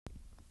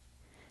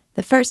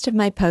The first of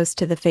my posts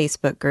to the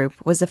Facebook group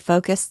was a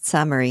focused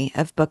summary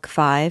of Book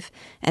 5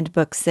 and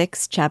Book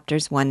 6,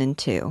 Chapters 1 and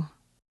 2.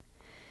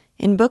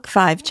 In Book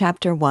 5,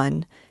 Chapter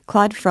 1,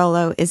 Claude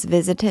Frollo is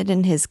visited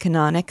in his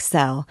canonic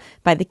cell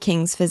by the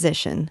king's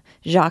physician,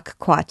 Jacques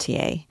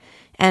Coictier,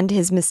 and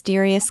his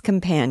mysterious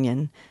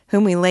companion,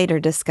 whom we later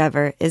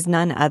discover is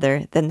none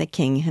other than the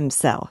king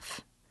himself.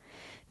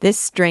 This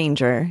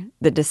stranger,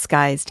 the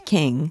disguised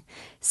king,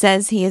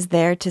 says he is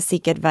there to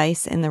seek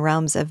advice in the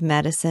realms of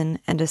medicine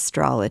and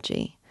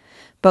astrology,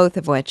 both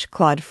of which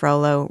Claude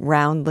Frollo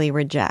roundly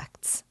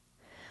rejects.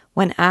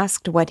 When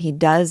asked what he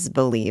does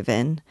believe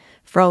in,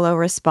 Frollo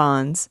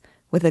responds,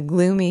 with a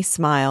gloomy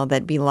smile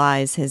that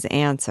belies his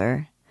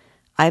answer,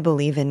 "I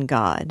believe in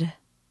God."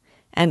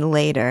 And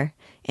later,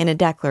 in a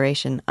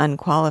declaration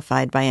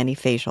unqualified by any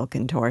facial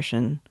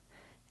contortion,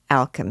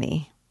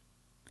 alchemy.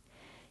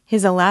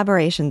 His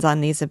elaborations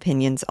on these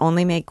opinions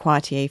only make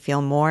Coictier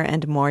feel more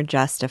and more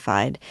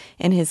justified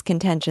in his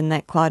contention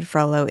that Claude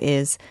Frollo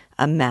is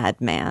a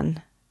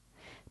madman.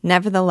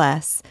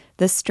 Nevertheless,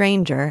 the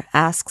stranger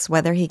asks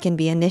whether he can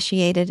be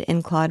initiated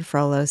in Claude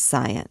Frollo's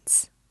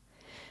science.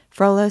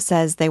 Frollo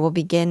says they will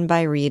begin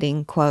by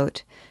reading,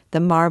 quote,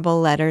 "the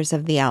marble letters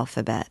of the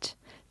alphabet,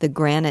 the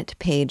granite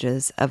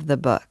pages of the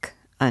book,"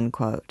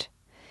 unquote.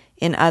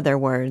 In other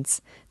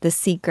words, the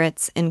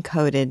secrets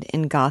encoded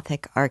in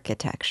Gothic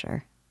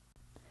architecture.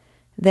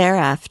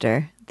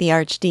 Thereafter, the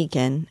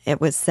archdeacon,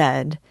 it was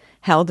said,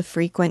 held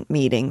frequent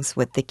meetings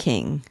with the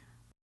king.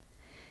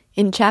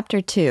 In Chapter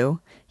 2,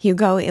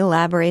 Hugo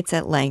elaborates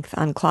at length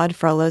on Claude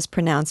Frollo's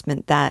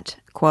pronouncement that,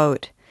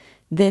 quote,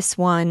 "this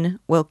one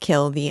will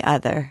kill the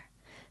other.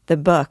 The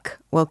book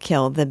will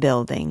kill the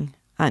building,"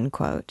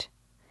 unquote.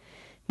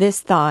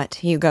 This thought,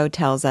 Hugo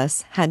tells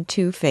us, had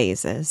two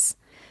phases.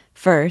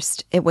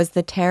 First, it was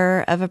the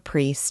terror of a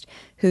priest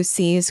who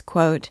sees,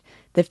 quote,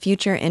 "the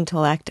future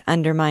intellect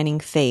undermining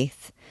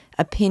faith,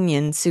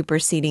 opinion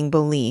superseding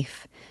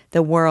belief,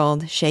 the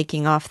world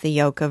shaking off the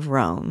yoke of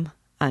Rome,"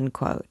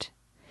 unquote.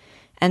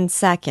 And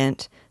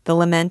second, the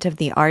lament of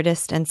the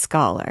artist and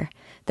scholar,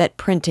 that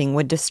printing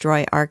would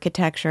destroy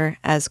architecture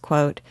as,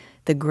 quote,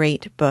 "the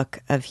great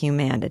book of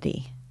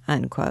humanity,"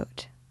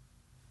 unquote.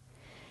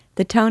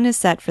 The tone is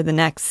set for the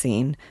next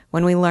scene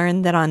when we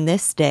learn that on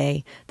this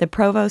day the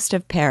provost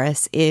of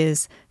Paris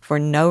is, for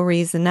no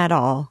reason at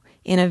all,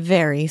 in a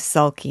very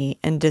sulky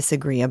and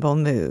disagreeable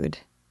mood.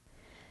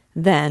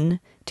 Then,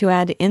 to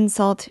add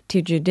insult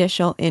to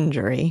judicial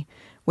injury,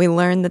 we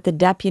learn that the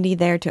deputy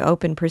there to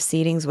open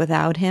proceedings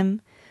without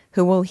him,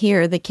 who will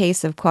hear the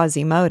case of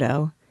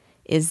Quasimodo,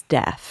 is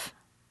deaf.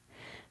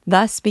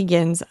 Thus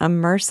begins a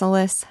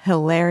merciless,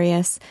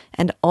 hilarious,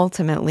 and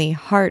ultimately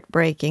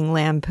heartbreaking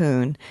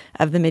lampoon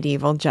of the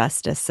medieval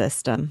justice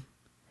system.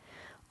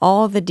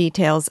 All the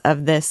details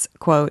of this,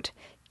 quote,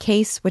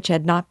 "case which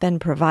had not been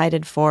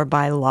provided for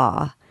by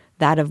law,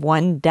 that of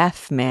one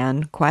deaf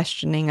man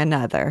questioning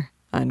another,"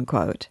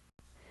 unquote.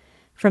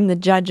 From the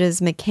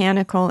judge's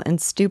mechanical and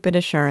stupid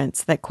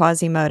assurance that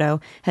Quasimodo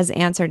has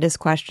answered his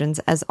questions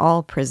as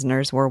all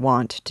prisoners were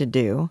wont to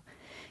do,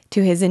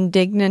 to his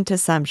indignant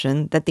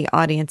assumption that the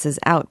audience's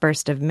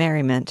outburst of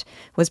merriment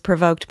was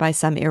provoked by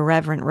some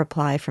irreverent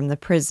reply from the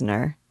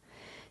prisoner,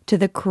 to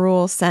the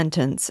cruel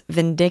sentence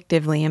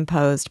vindictively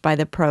imposed by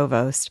the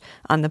provost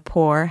on the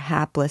poor,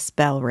 hapless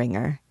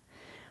bell-ringer.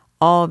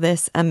 All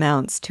this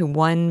amounts to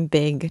one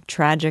big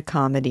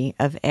tragicomedy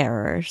of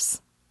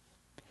errors.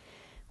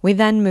 We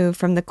then move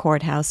from the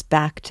courthouse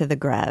back to the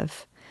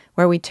Grève,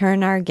 where we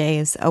turn our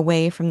gaze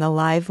away from the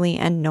lively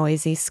and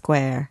noisy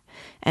square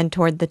and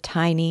toward the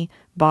tiny,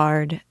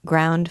 barred,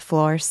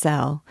 ground-floor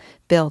cell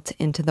built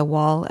into the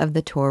wall of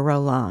the Tour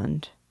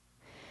Roland.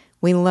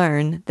 We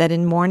learn that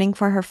in mourning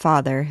for her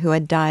father, who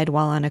had died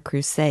while on a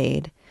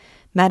crusade,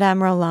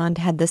 Madame Roland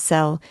had the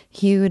cell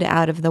hewed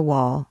out of the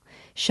wall,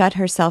 shut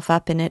herself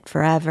up in it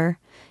forever,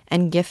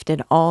 and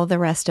gifted all the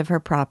rest of her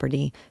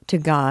property to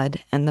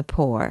God and the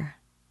poor.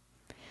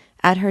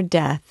 At her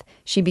death,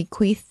 she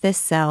bequeathed this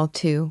cell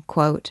to,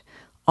 quote,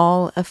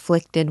 "all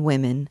afflicted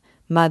women,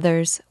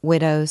 mothers,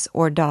 widows,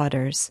 or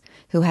daughters,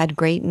 who had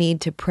great need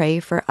to pray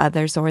for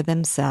others or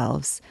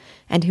themselves,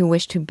 and who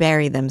wished to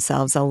bury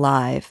themselves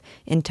alive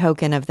in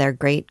token of their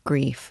great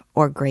grief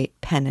or great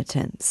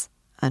penitence,"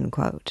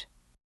 unquote.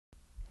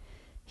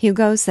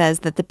 Hugo says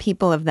that the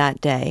people of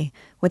that day,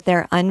 with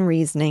their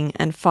unreasoning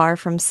and far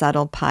from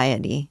subtle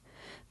piety,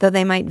 though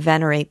they might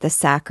venerate the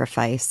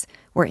sacrifice,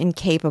 were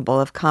incapable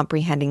of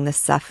comprehending the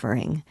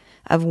suffering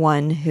of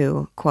one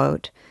who,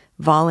 quote,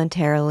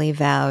 "voluntarily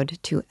vowed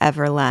to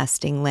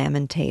everlasting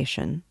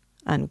lamentation,"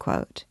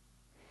 unquote.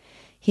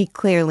 He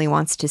clearly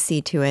wants to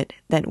see to it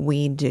that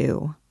we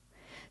do,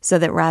 so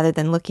that rather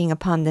than looking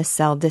upon this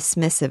cell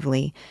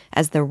dismissively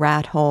as the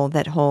rat hole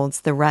that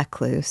holds the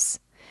recluse,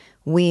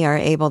 we are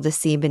able to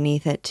see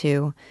beneath it,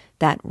 too,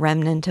 that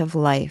remnant of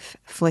life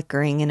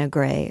flickering in a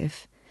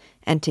grave,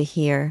 and to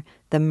hear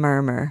the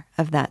murmur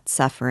of that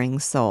suffering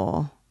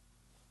soul.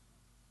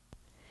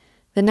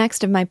 The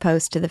next of my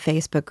posts to the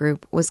Facebook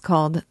group was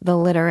called The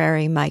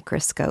Literary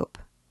Microscope.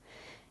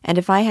 And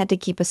if I had to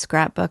keep a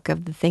scrapbook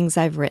of the things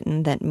I've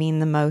written that mean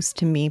the most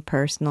to me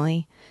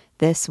personally,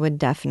 this would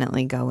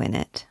definitely go in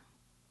it.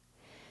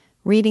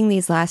 Reading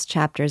these last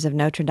chapters of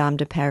Notre Dame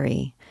de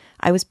Paris,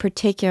 I was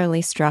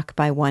particularly struck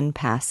by one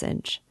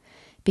passage,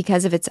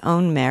 because of its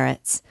own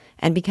merits,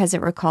 and because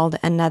it recalled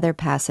another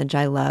passage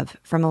I love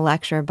from a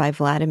lecture by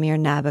Vladimir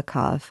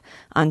Nabokov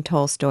on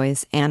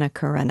Tolstoy's Anna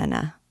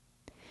Karenina.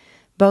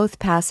 Both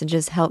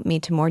passages help me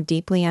to more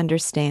deeply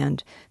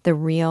understand the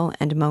real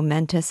and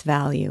momentous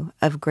value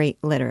of great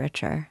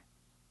literature.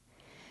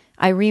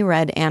 I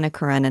reread Anna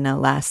Karenina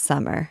last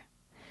summer.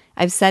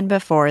 I've said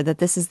before that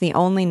this is the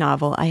only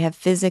novel I have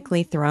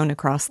physically thrown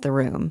across the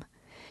room,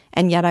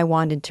 and yet I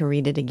wanted to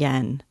read it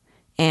again,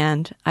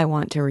 and I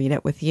want to read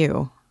it with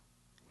you.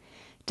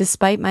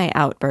 Despite my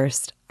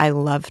outburst, I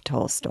love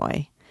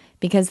Tolstoy,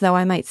 because though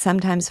I might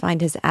sometimes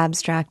find his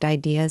abstract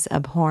ideas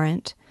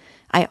abhorrent,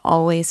 I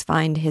always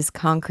find his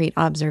concrete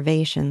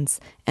observations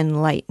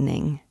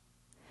enlightening.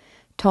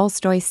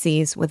 Tolstoy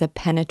sees with a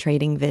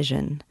penetrating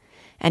vision,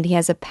 and he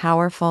has a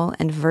powerful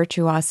and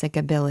virtuosic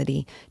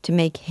ability to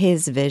make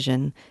his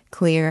vision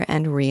clear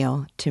and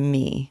real to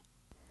me.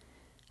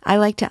 I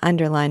like to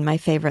underline my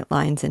favorite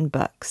lines in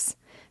books,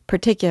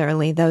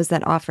 particularly those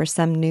that offer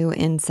some new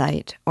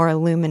insight or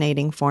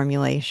illuminating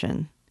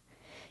formulation.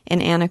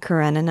 In Anna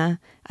Karenina,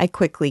 I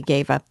quickly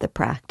gave up the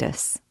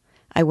practice.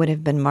 I would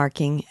have been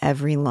marking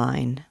every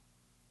line.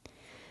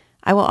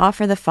 I will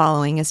offer the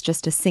following as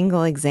just a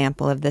single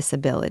example of this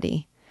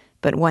ability,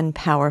 but one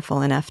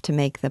powerful enough to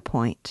make the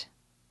point.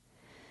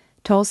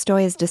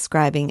 Tolstoy is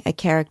describing a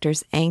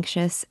character's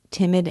anxious,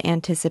 timid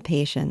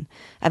anticipation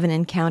of an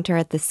encounter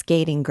at the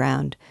skating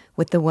ground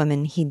with the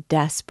woman he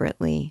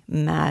desperately,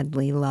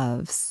 madly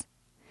loves.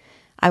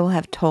 I will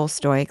have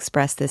Tolstoy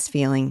express this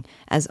feeling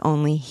as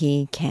only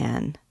he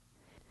can.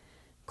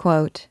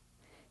 Quote,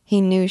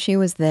 "He knew she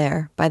was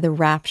there by the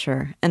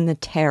rapture and the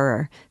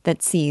terror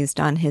that seized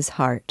on his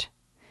heart.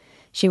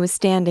 She was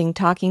standing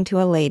talking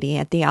to a lady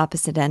at the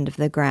opposite end of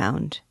the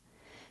ground.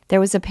 There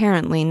was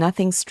apparently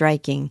nothing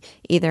striking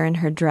either in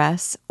her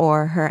dress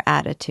or her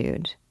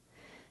attitude.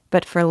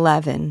 But for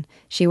Levin,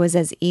 she was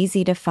as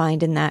easy to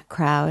find in that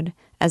crowd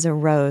as a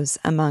rose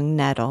among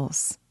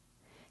nettles.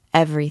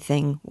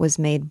 Everything was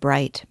made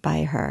bright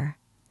by her.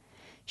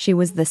 She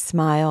was the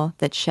smile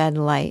that shed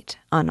light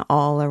on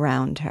all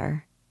around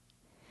her.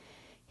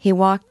 He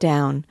walked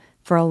down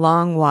for a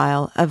long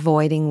while,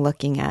 avoiding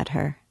looking at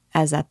her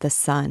as at the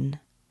sun,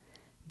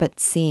 but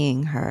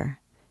seeing her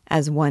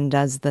as one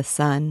does the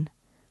sun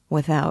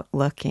without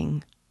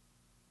looking."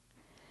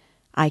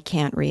 I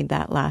can't read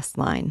that last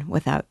line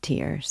without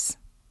tears.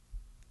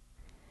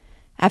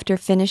 After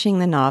finishing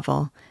the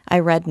novel, I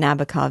read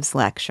Nabokov's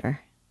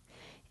lecture.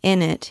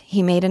 In it,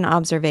 he made an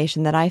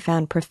observation that I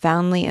found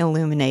profoundly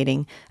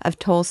illuminating of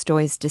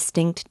Tolstoy's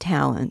distinct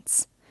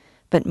talents,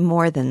 but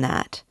more than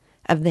that,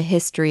 of the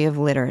history of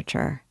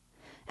literature,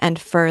 and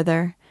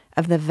further,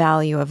 of the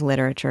value of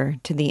literature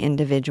to the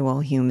individual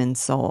human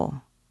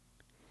soul.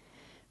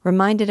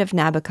 Reminded of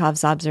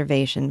Nabokov's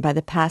observation by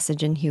the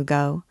passage in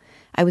Hugo,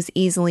 I was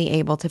easily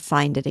able to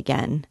find it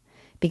again,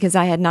 because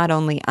I had not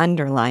only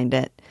underlined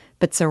it,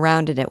 but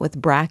surrounded it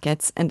with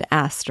brackets and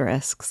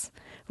asterisks,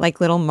 like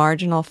little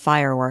marginal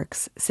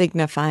fireworks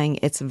signifying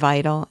its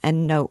vital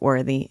and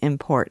noteworthy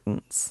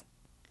importance.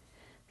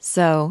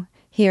 So,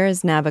 here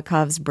is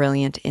Nabokov's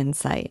brilliant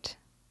insight.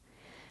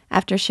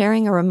 After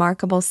sharing a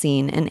remarkable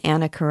scene in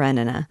Anna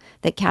Karenina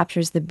that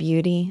captures the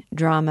beauty,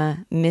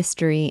 drama,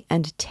 mystery,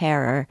 and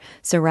terror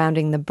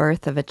surrounding the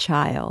birth of a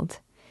child,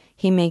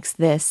 he makes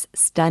this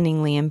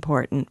stunningly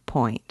important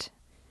point.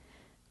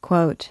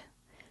 Quote,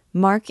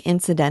 "Mark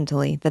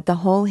incidentally that the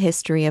whole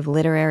history of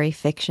literary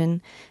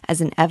fiction as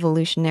an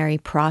evolutionary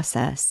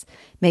process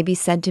may be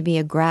said to be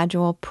a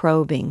gradual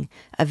probing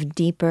of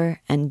deeper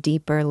and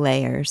deeper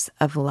layers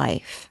of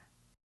life.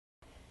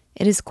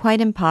 It is quite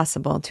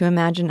impossible to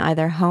imagine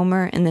either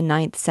Homer in the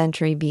 9th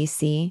century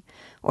BC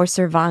or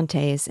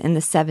Cervantes in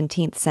the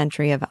 17th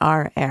century of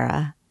our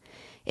era.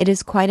 It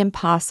is quite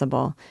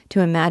impossible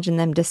to imagine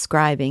them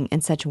describing in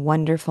such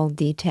wonderful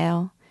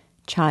detail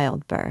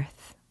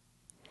childbirth.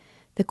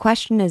 The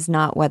question is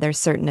not whether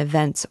certain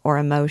events or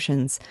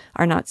emotions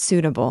are not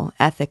suitable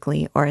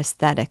ethically or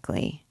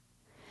aesthetically.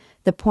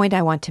 The point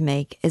I want to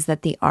make is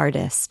that the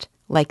artist,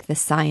 like the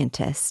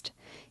scientist,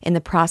 in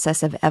the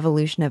process of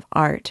evolution of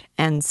art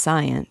and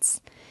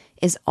science,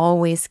 is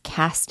always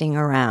casting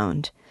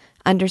around,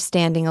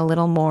 understanding a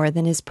little more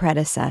than his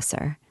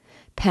predecessor,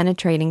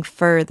 penetrating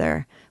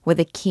further with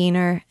a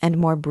keener and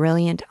more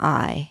brilliant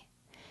eye,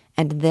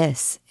 and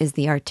this is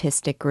the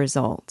artistic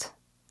result."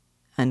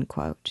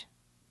 Unquote.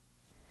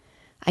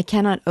 I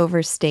cannot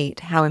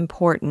overstate how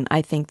important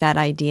I think that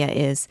idea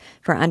is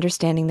for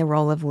understanding the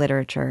role of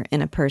literature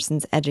in a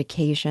person's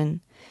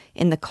education,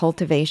 in the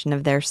cultivation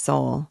of their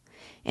soul,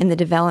 in the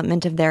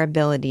development of their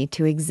ability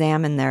to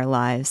examine their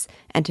lives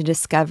and to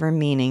discover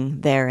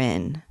meaning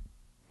therein.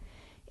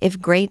 If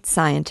great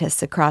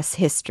scientists across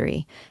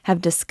history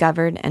have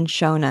discovered and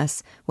shown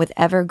us with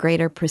ever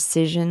greater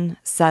precision,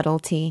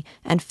 subtlety,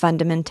 and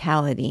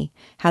fundamentality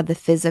how the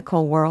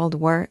physical world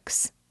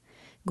works,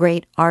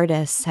 great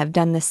artists have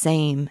done the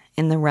same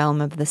in the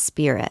realm of the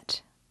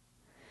spirit.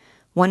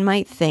 One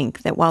might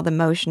think that while the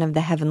motion of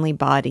the heavenly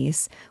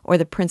bodies or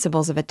the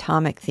principles of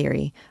atomic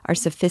theory are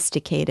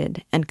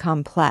sophisticated and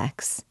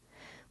complex,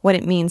 what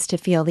it means to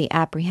feel the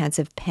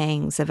apprehensive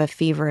pangs of a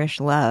feverish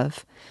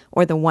love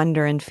or the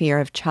wonder and fear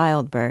of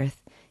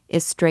childbirth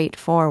is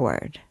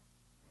straightforward.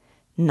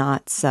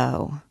 Not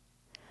so.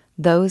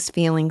 Those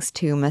feelings,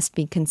 too, must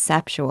be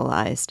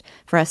conceptualized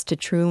for us to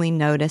truly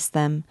notice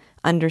them,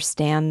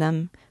 understand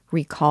them,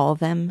 recall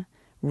them,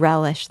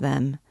 relish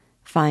them,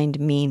 find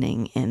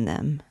meaning in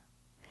them.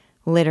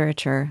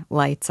 Literature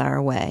lights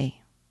our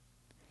way.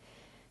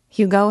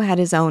 Hugo had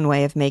his own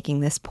way of making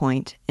this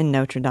point in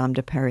Notre Dame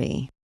de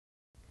Paris.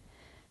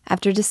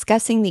 After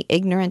discussing the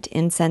ignorant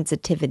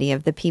insensitivity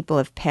of the people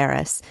of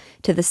Paris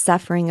to the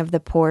suffering of the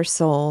poor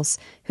souls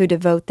who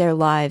devote their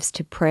lives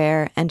to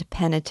prayer and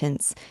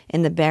penitence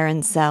in the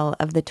barren cell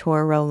of the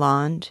Tour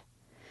Roland,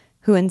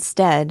 who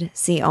instead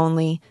see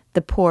only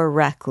the poor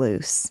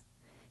recluse,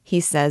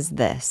 he says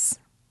this,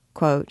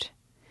 quote,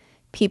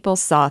 "People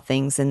saw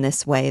things in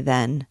this way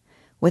then,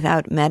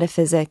 without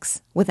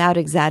metaphysics, without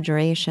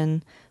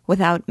exaggeration,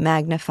 without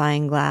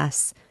magnifying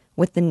glass,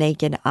 with the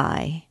naked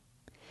eye.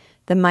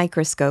 The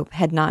microscope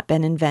had not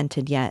been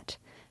invented yet,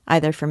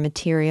 either for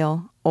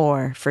material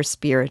or for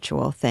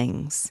spiritual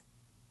things."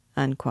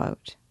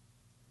 Unquote.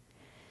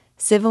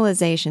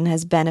 Civilization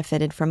has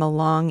benefited from a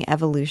long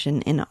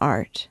evolution in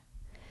art.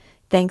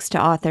 Thanks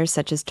to authors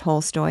such as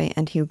Tolstoy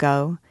and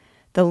Hugo,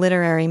 the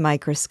literary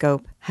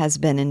microscope has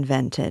been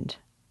invented.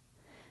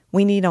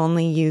 We need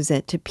only use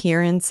it to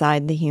peer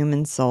inside the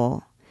human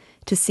soul,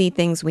 to see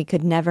things we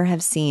could never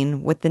have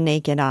seen with the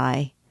naked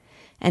eye,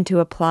 and to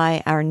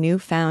apply our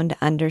newfound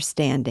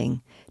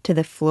understanding to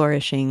the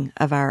flourishing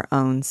of our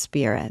own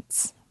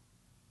spirits.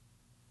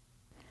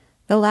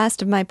 The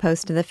last of my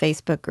posts to the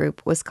Facebook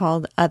group was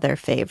called Other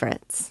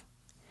Favorites.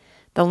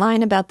 The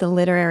line about the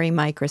literary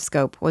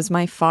microscope was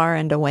my far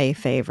and away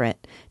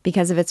favorite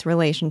because of its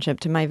relationship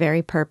to my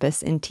very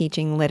purpose in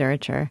teaching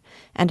literature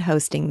and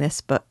hosting this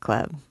book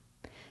club.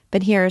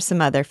 But here are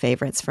some other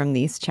favorites from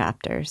these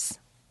chapters.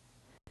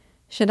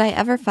 Should I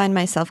ever find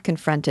myself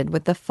confronted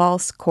with the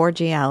false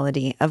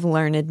cordiality of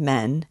learned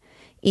men,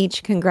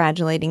 each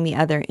congratulating the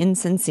other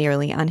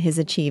insincerely on his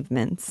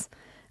achievements,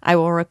 I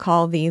will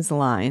recall these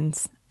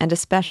lines, and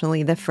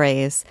especially the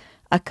phrase,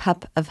 "a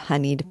cup of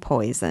honeyed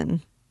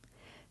poison."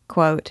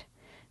 Quote,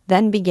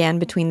 "Then began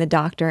between the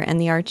doctor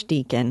and the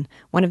archdeacon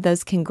one of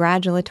those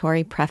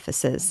congratulatory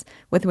prefaces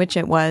with which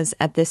it was,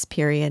 at this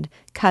period,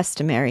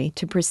 customary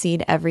to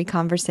precede every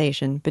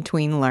conversation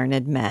between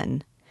learned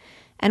men,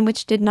 and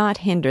which did not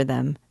hinder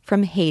them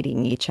from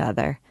hating each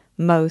other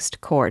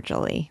most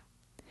cordially.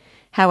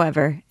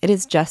 However, it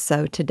is just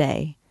so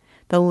today.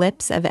 The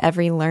lips of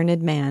every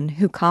learned man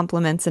who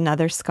compliments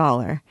another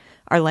scholar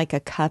are like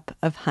a cup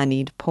of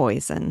honeyed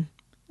poison."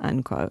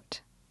 Unquote.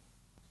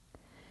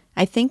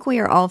 I think we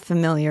are all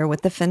familiar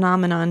with the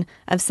phenomenon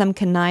of some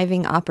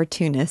conniving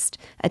opportunist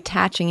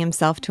attaching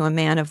himself to a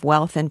man of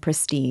wealth and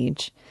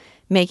prestige,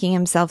 making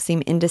himself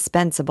seem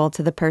indispensable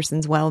to the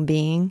person's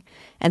well-being,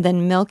 and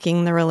then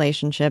milking the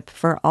relationship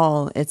for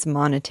all its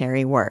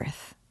monetary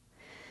worth.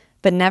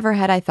 But never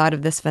had I thought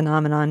of this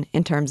phenomenon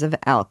in terms of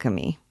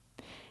alchemy,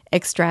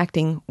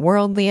 extracting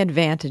worldly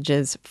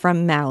advantages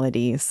from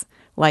maladies,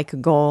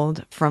 like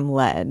gold from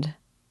lead.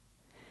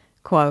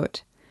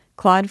 Quote,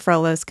 "Claude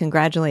Frollo's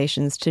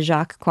congratulations to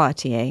Jacques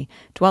Coictier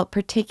dwelt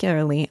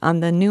particularly on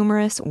the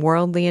numerous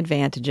worldly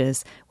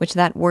advantages which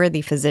that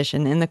worthy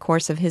physician in the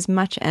course of his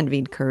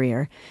much-envied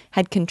career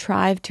had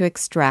contrived to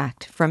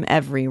extract from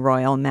every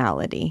royal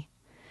malady,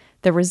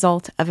 the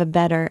result of a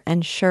better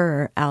and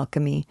surer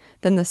alchemy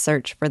than the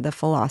search for the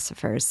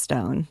philosopher's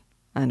stone."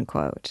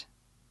 Unquote.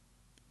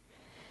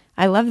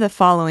 I love the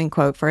following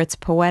quote for its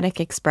poetic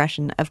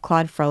expression of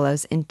Claude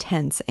Frollo's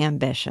intense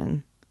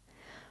ambition.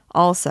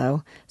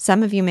 Also,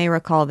 some of you may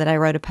recall that I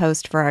wrote a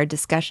post for our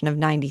discussion of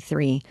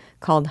 93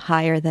 called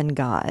Higher Than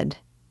God.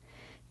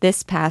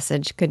 This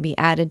passage could be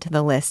added to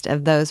the list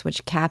of those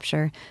which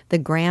capture the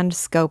grand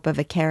scope of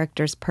a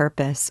character's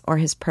purpose or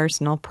his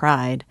personal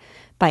pride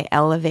by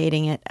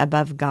elevating it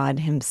above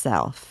God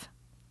himself.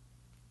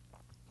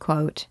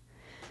 Quote,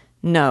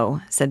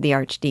 "No," said the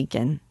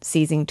archdeacon,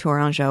 seizing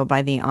Tourangeau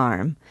by the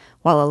arm,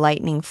 while a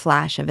lightning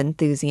flash of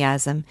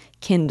enthusiasm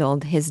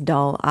kindled his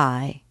dull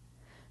eye.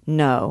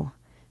 "No,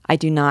 I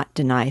do not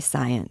deny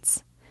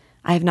science.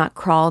 I have not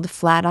crawled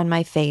flat on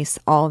my face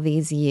all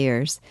these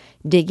years,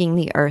 digging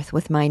the earth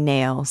with my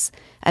nails,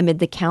 amid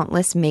the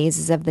countless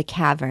mazes of the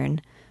cavern,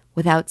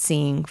 without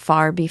seeing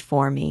far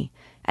before me,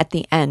 at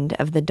the end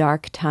of the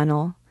dark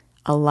tunnel,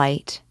 a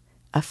light,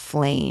 a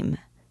flame,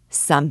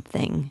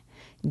 something,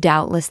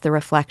 doubtless the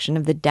reflection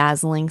of the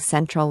dazzling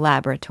central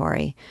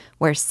laboratory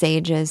where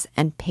sages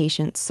and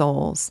patient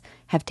souls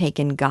have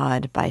taken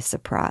God by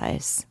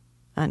surprise."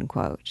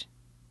 Unquote.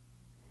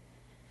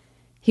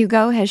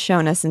 Hugo has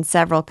shown us in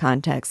several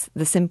contexts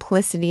the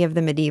simplicity of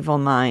the medieval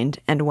mind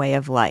and way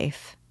of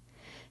life.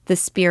 The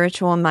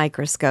spiritual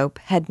microscope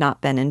had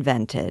not been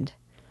invented,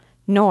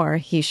 nor,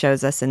 he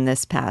shows us in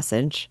this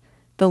passage,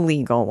 the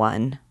legal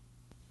one.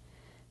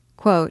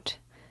 Quote,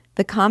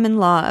 "The common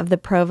law of the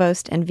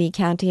Provost and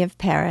Viscounty of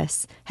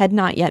Paris had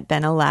not yet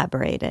been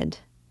elaborated.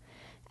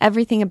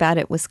 Everything about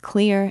it was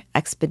clear,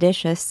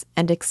 expeditious,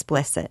 and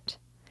explicit.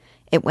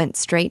 It went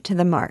straight to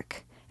the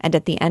mark, and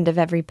at the end of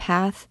every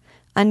path,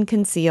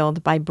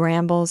 unconcealed by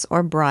brambles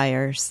or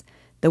briars,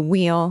 the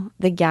wheel,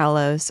 the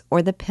gallows,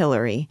 or the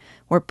pillory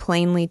were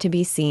plainly to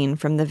be seen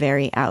from the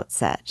very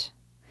outset.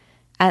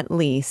 At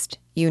least,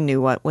 you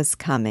knew what was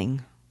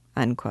coming."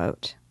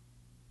 Unquote.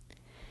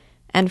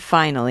 And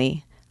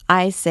finally,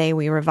 I say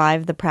we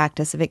revive the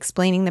practice of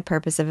explaining the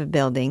purpose of a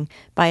building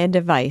by a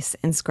device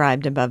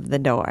inscribed above the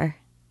door.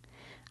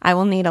 I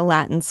will need a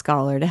Latin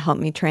scholar to help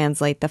me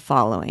translate the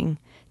following,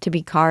 to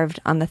be carved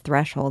on the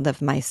threshold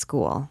of my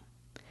school.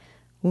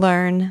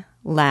 Learn,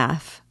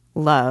 laugh,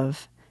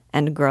 love,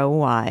 and grow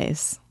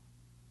wise.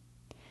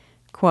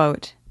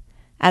 Quote,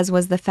 "As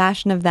was the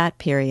fashion of that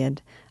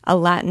period, a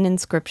Latin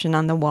inscription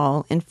on the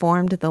wall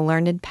informed the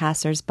learned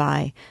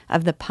passers-by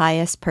of the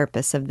pious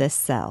purpose of this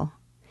cell.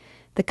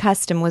 The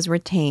custom was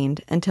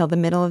retained until the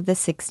middle of the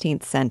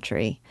 16th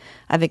century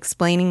of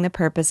explaining the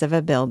purpose of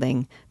a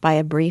building by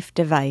a brief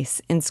device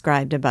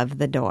inscribed above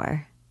the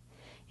door.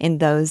 In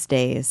those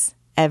days,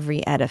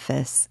 every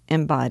edifice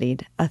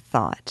embodied a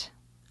thought."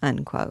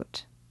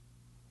 Unquote.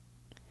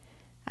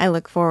 I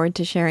look forward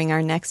to sharing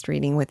our next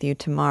reading with you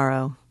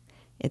tomorrow.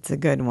 It's a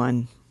good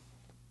one.